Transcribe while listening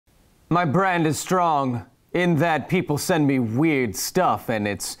My brand is strong in that people send me weird stuff and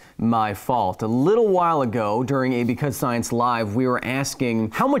it's my fault. A little while ago during a Because Science Live, we were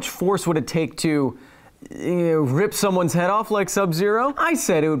asking how much force would it take to rip someone's head off like Sub-Zero? I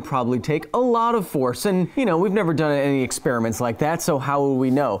said it would probably take a lot of force, and we've never done any experiments like that, so how would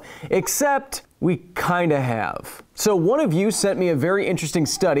we know? Except we kinda have. So one of you sent me a very interesting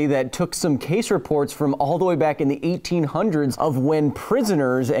study that took some case reports from all the way back in the 1800s of when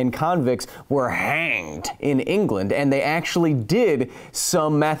prisoners and convicts were hanged in England, and they actually did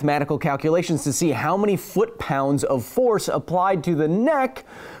some mathematical calculations to see how many foot-pounds of force applied to the neck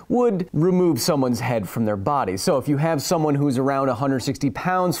would remove someone's head from their body. So if you have someone who's around 160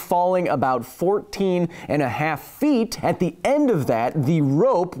 pounds falling about 14 and a half feet, at the end of that, the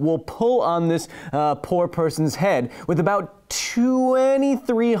rope will pull on this poor person's head with about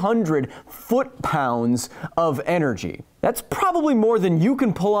 2,300 foot-pounds of energy. That's probably more than you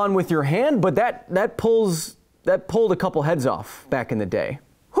can pull on with your hand, but that pulled a couple heads off back in the day.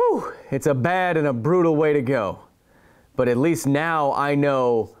 Whew, it's a bad and a brutal way to go. But at least now I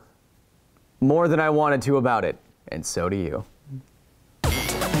know more than I wanted to about it, and so do you.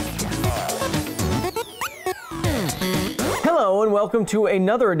 Hello and welcome to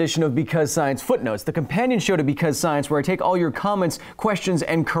another edition of Because Science Footnotes, the companion show to Because Science, where I take all your comments, questions,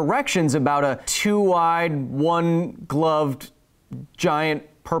 and corrections about a two-eyed, one-gloved, giant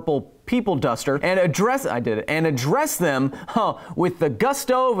purple people duster and address them with the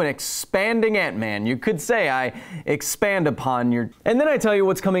gusto of an expanding Ant-Man. You could say I expand upon your... And then I tell you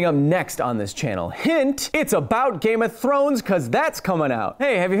what's coming up next on this channel. Hint, it's about Game of Thrones, cause that's coming out.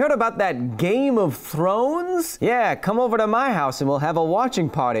 Hey, have you heard about that Game of Thrones? Yeah, come over to my house and we'll have a watching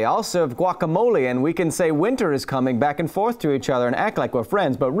party. I'll serve guacamole and we can say winter is coming back and forth to each other and act like we're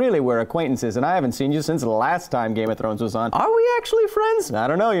friends, but really we're acquaintances and I haven't seen you since the last time Game of Thrones was on. Are we actually friends? I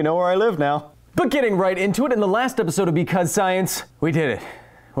don't know, you know where I live now. But getting right into it, in the last episode of Because Science, we did it.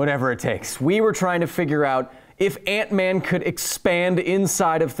 Whatever it takes. We were trying to figure out if Ant-Man could expand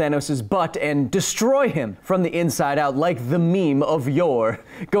inside of Thanos' butt and destroy him from the inside out, like the meme of yore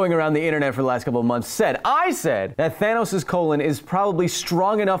going around the internet for the last couple of months said. I said that Thanos' colon is probably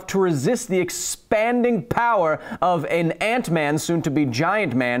strong enough to resist the expanding power of an Ant-Man, soon-to-be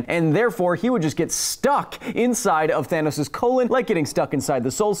Giant Man, and therefore he would just get stuck inside of Thanos' colon, like getting stuck inside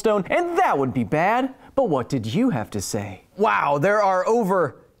the Soul Stone, and that would be bad. But what did you have to say? Wow, there are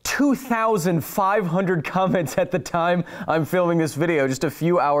over 2,500 comments at the time I'm filming this video, just a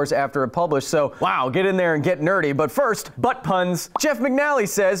few hours after it published, so wow, get in there and get nerdy. But first, butt puns. Jeff McNally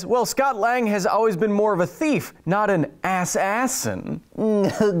says, well, Scott Lang has always been more of a thief, not an assassin.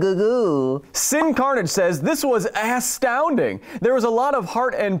 Sin Carnage says, this was astounding. There was a lot of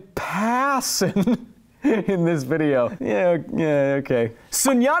heart and passion in this video. Yeah, okay.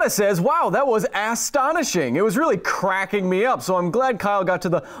 Sunyata says, wow, that was astonishing. It was really cracking me up, so I'm glad Kyle got to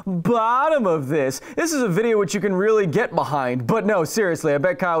the bottom of this. This is a video which you can really get behind. But no, seriously, I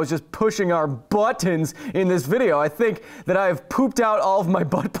bet Kyle was just pushing our buttons in this video. I think that I have pooped out all of my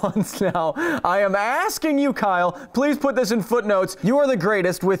butt puns now. I am asking you, Kyle, please put this in footnotes. You are the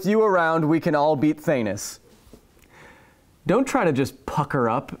greatest. With you around, we can all beat Thanos. Don't try to just pucker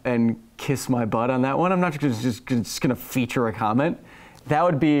up and kiss my butt on that one. I'm not just gonna feature a comment. That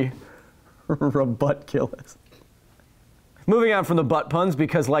would be rebutculous. Moving on from the butt puns,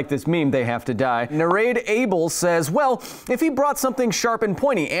 because like this meme, they have to die. Narade Abel says, well, if he brought something sharp and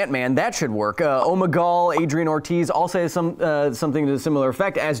pointy, Ant-Man, that should work. Omegal, Adrian Ortiz all say something to a similar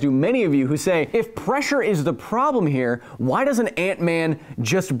effect, as do many of you who say, if pressure is the problem here, why doesn't Ant-Man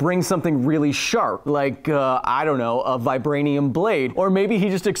just bring something really sharp? Like, I don't know, a vibranium blade. Or maybe he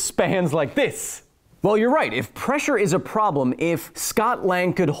just expands like this. Well, you're right. If pressure is a problem, if Scott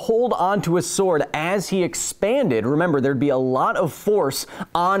Lang could hold onto a sword as he expanded, remember, there'd be a lot of force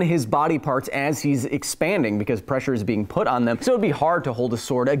on his body parts as he's expanding because pressure is being put on them. So it'd be hard to hold a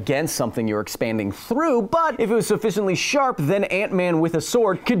sword against something you're expanding through. But if it was sufficiently sharp, then Ant-Man with a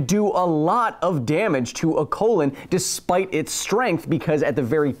sword could do a lot of damage to a colon despite its strength, because at the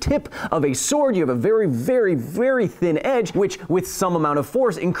very tip of a sword, you have a very, very, very thin edge, which with some amount of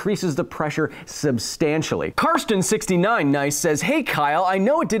force increases the pressure substantially. Karsten69 Nice says, hey Kyle, I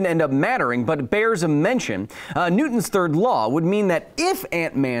know it didn't end up mattering, but it bears a mention. Newton's third law would mean that if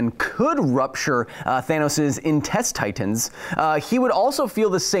Ant-Man could rupture Thanos' intestines, he would also feel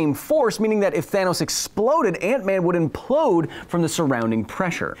the same force, meaning that if Thanos exploded, Ant-Man would implode from the surrounding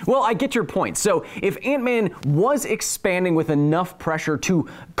pressure. Well, I get your point. So if Ant-Man was expanding with enough pressure to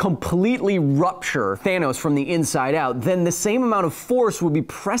completely rupture Thanos from the inside out, then the same amount of force would be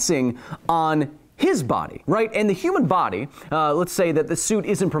pressing on his body, right? And the human body, let's say that the suit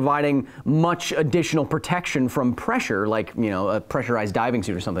isn't providing much additional protection from pressure, like, you know, a pressurized diving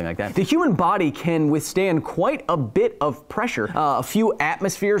suit or something like that. The human body can withstand quite a bit of pressure, a few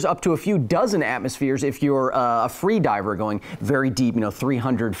atmospheres, up to a few dozen atmospheres if you're a free diver going very deep, you know,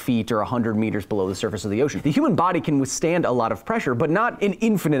 300 feet or 100 meters below the surface of the ocean. The human body can withstand a lot of pressure, but not an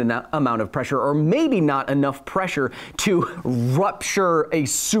infinite amount of pressure, or maybe not enough pressure to rupture a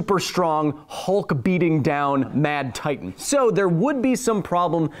super strong, Hulk beating down Mad Titan. So there would be some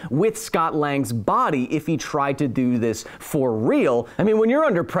problem with Scott Lang's body if he tried to do this for real. I mean, when you're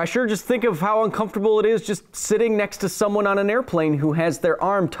under pressure, just think of how uncomfortable it is just sitting next to someone on an airplane who has their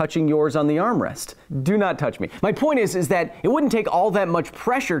arm touching yours on the armrest. Do not touch me. My point is that it wouldn't take all that much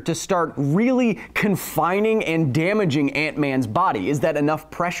pressure to start really confining and damaging Ant-Man's body. Is that enough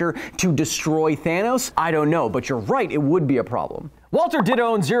pressure to destroy Thanos? I don't know, but you're right, it would be a problem. Walter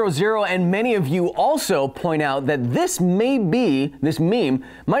Ditto and 00 and many of you also point out that this meme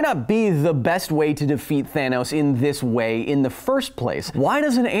might not be the best way to defeat Thanos in this way in the first place. Why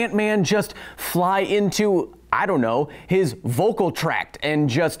doesn't Ant-Man just fly into, I don't know, his vocal tract and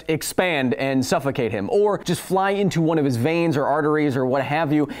just expand and suffocate him? Or just fly into one of his veins or arteries or what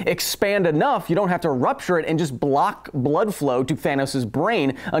have you, expand enough, you don't have to rupture it, and just block blood flow to Thanos'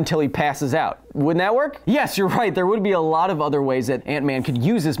 brain until he passes out. Wouldn't that work? Yes, you're right. There would be a lot of other ways that Ant-Man could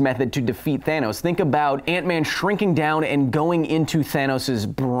use this method to defeat Thanos. Think about Ant-Man shrinking down and going into Thanos'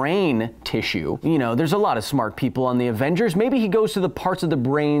 brain tissue. You know, there's a lot of smart people on the Avengers. Maybe he goes to the parts of the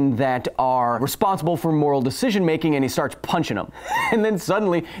brain that are responsible for moral decision making and he starts punching them. And then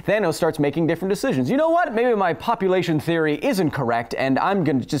suddenly Thanos starts making different decisions. You know what? Maybe my population theory isn't correct and I'm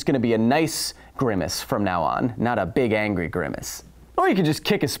just gonna be a nice grimace from now on, not a big angry grimace. Or you could just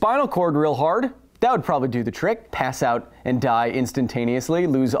kick his spinal cord real hard. That would probably do the trick. Pass out and die instantaneously,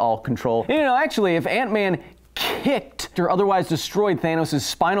 lose all control. You know, actually, if Ant-Man kicked or otherwise destroyed Thanos'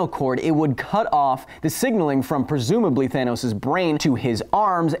 spinal cord, it would cut off the signaling from presumably Thanos' brain to his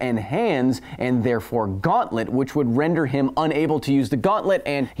arms and hands, and therefore gauntlet, which would render him unable to use the gauntlet,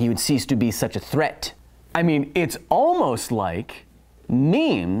 and he would cease to be such a threat. I mean, it's almost like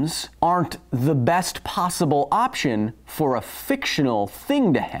memes aren't the best possible option for a fictional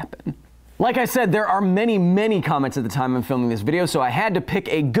thing to happen. Like I said, there are many comments at the time I'm filming this video, so I had to pick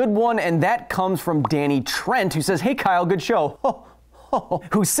a good one, and that comes from Danny Trent, who says, "Hey Kyle, good show."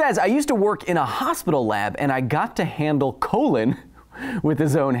 Who says, "I used to work in a hospital lab and I got to handle colon with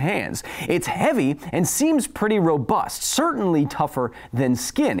his own hands. It's heavy and seems pretty robust, certainly tougher than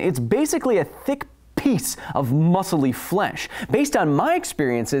skin. It's basically a thick piece of muscly flesh. Based on my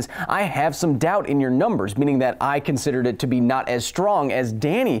experiences, I have some doubt in your numbers, meaning that I considered it to be not as strong as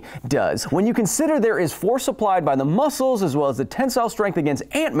Danny does. When you consider there is force applied by the muscles as well as the tensile strength against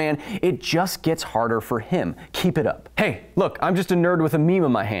Ant-Man, it just gets harder for him. Keep it up." Hey, look, I'm just a nerd with a meme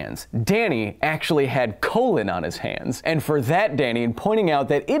in my hands. Danny actually had colon on his hands. And for that, Danny, in pointing out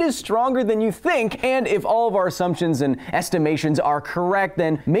that it is stronger than you think, and if all of our assumptions and estimations are correct,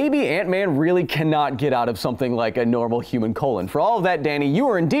 then maybe Ant-Man really cannot get out of something like a normal human colon. For all of that, Danny, you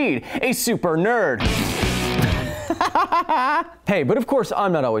are indeed a super nerd. Hey, but of course,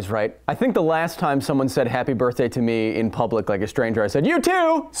 I'm not always right. I think the last time someone said happy birthday to me in public like a stranger, I said, "You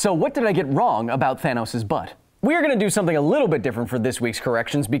too!" So what did I get wrong about Thanos' butt? We are going to do something a little bit different for this week's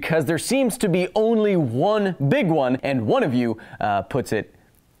corrections because there seems to be only one big one, and one of you puts it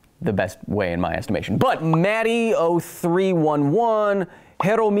the best way in my estimation. But Maddie0311,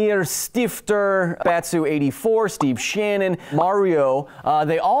 Heromir Stifter, Batsu84, Steve Shannon, Mario,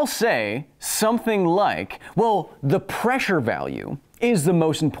 they all say something like, well, the pressure value is the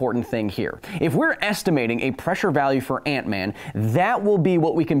most important thing here. If we're estimating a pressure value for Ant-Man, that will be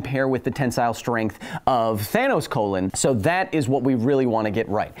what we compare with the tensile strength of Thanos' colon, so that is what we really want to get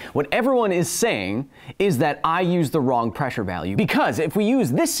right. What everyone is saying is that I used the wrong pressure value, because if we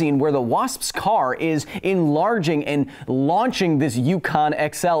use this scene where the Wasp's car is enlarging and launching this Yukon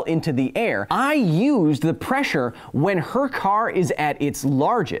XL into the air, I used the pressure when her car is at its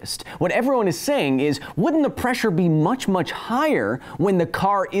largest. What everyone is saying is, wouldn't the pressure be much higher when the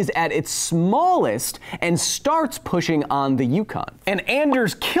car is at its smallest and starts pushing on the Yukon? And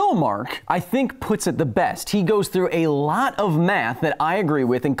Anders Killmark, I think, puts it the best. He goes through a lot of math that I agree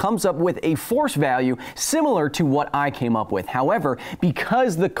with and comes up with a force value similar to what I came up with. However,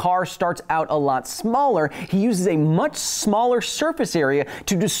 because the car starts out a lot smaller, he uses a much smaller surface area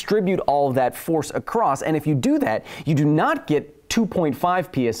to distribute all of that force across. And if you do that, you do not get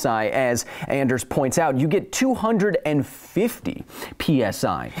 2.5 psi, as Anders points out, you get 250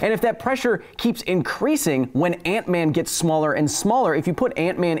 psi. And if that pressure keeps increasing when Ant-Man gets smaller and smaller, if you put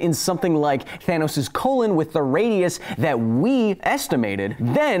Ant-Man in something like Thanos' colon with the radius that we estimated,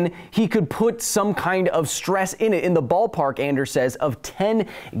 then he could put some kind of stress in it in the ballpark, Anders says, of 10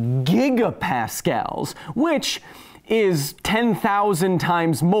 gigapascals, which is 10,000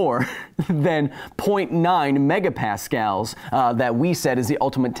 times more than 0.9 megapascals that we said is the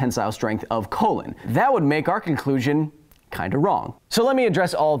ultimate tensile strength of colon. That would make our conclusion kind of wrong. So let me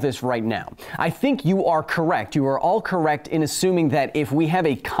address all of this right now. I think you are correct. You are all correct in assuming that if we have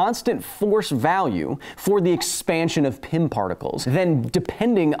a constant force value for the expansion of Pym particles, then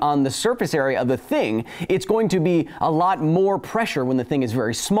depending on the surface area of the thing, it's going to be a lot more pressure when the thing is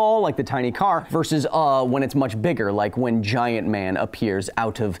very small, like the tiny car, versus when it's much bigger, like when Giant Man appears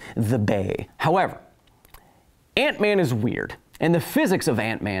out of the bay. However, Ant-Man is weird. And the physics of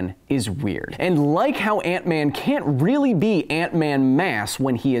Ant-Man is weird. And like how Ant-Man can't really be Ant-Man mass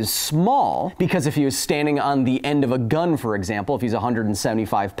when he is small, because if he was standing on the end of a gun, for example, if he's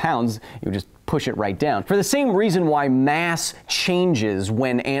 175 pounds, you would just push it right down. For the same reason why mass changes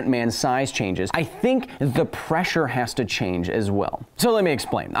when Ant-Man's size changes, I think the pressure has to change as well. So let me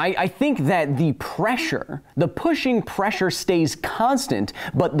explain. I think that the pressure, the pushing pressure stays constant,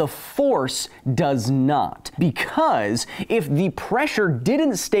 but the force does not. Because if the pressure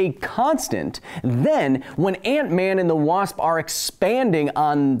didn't stay constant, then when Ant-Man and the Wasp are expanding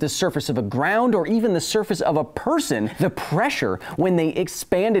on the surface of a ground or even the surface of a person, the pressure, when they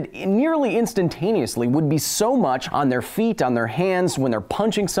expanded nearly instantaneously, would be so much on their feet, on their hands, when they're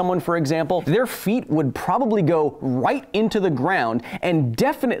punching someone, for example, their feet would probably go right into the ground and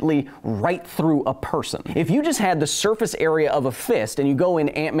definitely right through a person. If you just had the surface area of a fist and you go in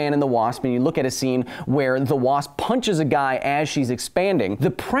Ant-Man and the Wasp and you look at a scene where the Wasp punches a guy as she's expanding,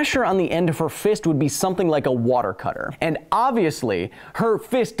 the pressure on the end of her fist would be something like a water cutter. And obviously, her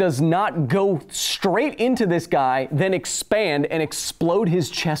fist does not go straight into this guy, then expand and explode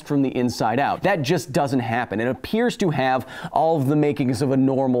his chest from the inside out. That just doesn't happen. It appears to have all of the makings of a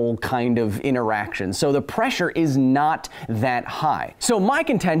normal kind of interaction. So the pressure is not that high. So my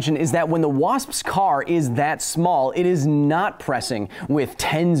contention is that when the Wasp's car is that small, it is not pressing with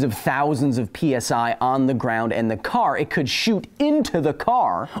tens of thousands of psi on the ground and the car. It could shoot into the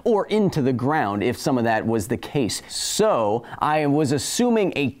car or into the ground if some of that was the case. So I was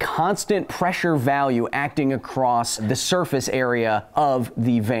assuming a constant pressure value acting across the surface area of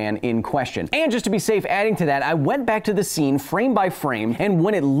the van in question. And just to be safe, adding to that, I went back to the scene frame by frame, and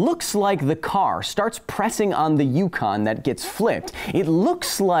when it looks like the car starts pressing on the Yukon that gets flipped, it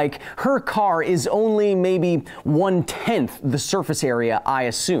looks like her car is only maybe 1/10 the surface area I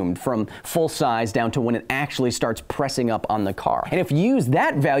assumed, from full size down to when it actually starts pressing up on the car. And if you use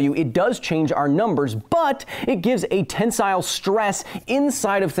that value, it does change our numbers, but it gives a tensile stress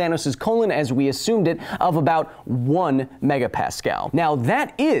inside of Thanos' colon, as we assumed it, of about 1 megapascal. Now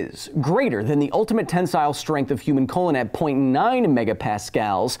that is greater than the ultimate tensile strength of human colon at 0.9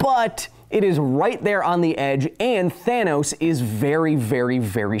 megapascals, but it is right there on the edge, and Thanos is very, very,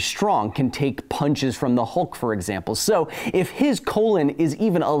 very strong, can take punches from the Hulk, for example. So if his colon is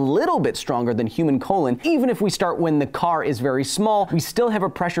even a little bit stronger than human colon, even if we start when the car is very small, we still have a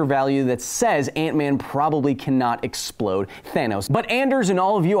pressure value that says Ant-Man probably cannot explode Thanos. But Anders and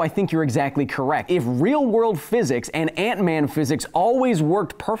all of you, I think you're exactly correct. If real-world physics and Ant-Man physics always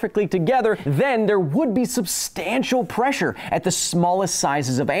worked perfectly together, then there would be substantial pressure at the smallest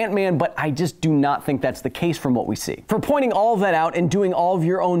sizes of Ant-Man, but I just do not think that's the case from what we see. For pointing all of that out and doing all of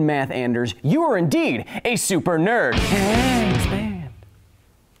your own math, Anders, you are indeed a super nerd. Thanks, man.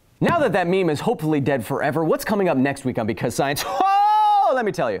 Now that that meme is hopefully dead forever, what's coming up next week on Because Science? Oh, let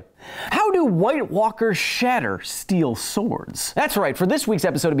me tell you. How do White Walkers shatter steel swords? That's right, for this week's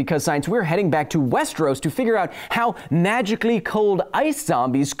episode of Because Science, we're heading back to Westeros to figure out how magically cold ice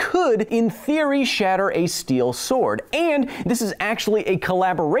zombies could, in theory, shatter a steel sword. And this is actually a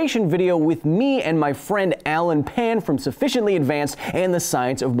collaboration video with me and my friend Alan Pan from Sufficiently Advanced and the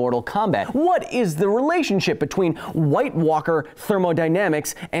Science of Mortal Kombat. What is the relationship between White Walker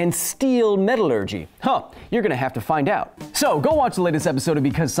thermodynamics and steel metallurgy? You're gonna have to find out. So go watch the latest episode of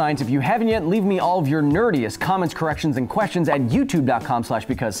Because Science. If you haven't yet, leave me all of your nerdiest comments, corrections, and questions at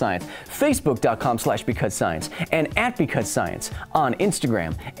youtube.com/BecauseScience, facebook.com/BecauseScience, and at BecauseScience on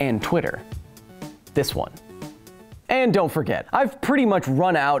Instagram and Twitter. This one. And don't forget, I've pretty much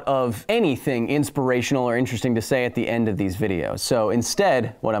run out of anything inspirational or interesting to say at the end of these videos. So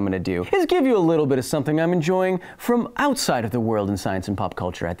instead, what I'm gonna do is give you a little bit of something I'm enjoying from outside of the world in science and pop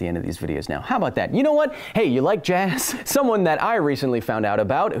culture at the end of these videos now. How about that? You know what? Hey, you like jazz? Someone that I recently found out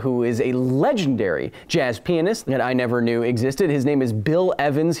about who is a legendary jazz pianist that I never knew existed. His name is Bill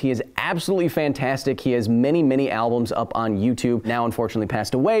Evans. He is absolutely fantastic. He has many, many albums up on YouTube. Now, unfortunately,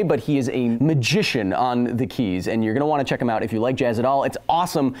 passed away, but he is a magician on the keys, and you're gonna want to check him out if you like jazz at all. It's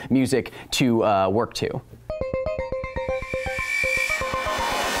awesome music to work to.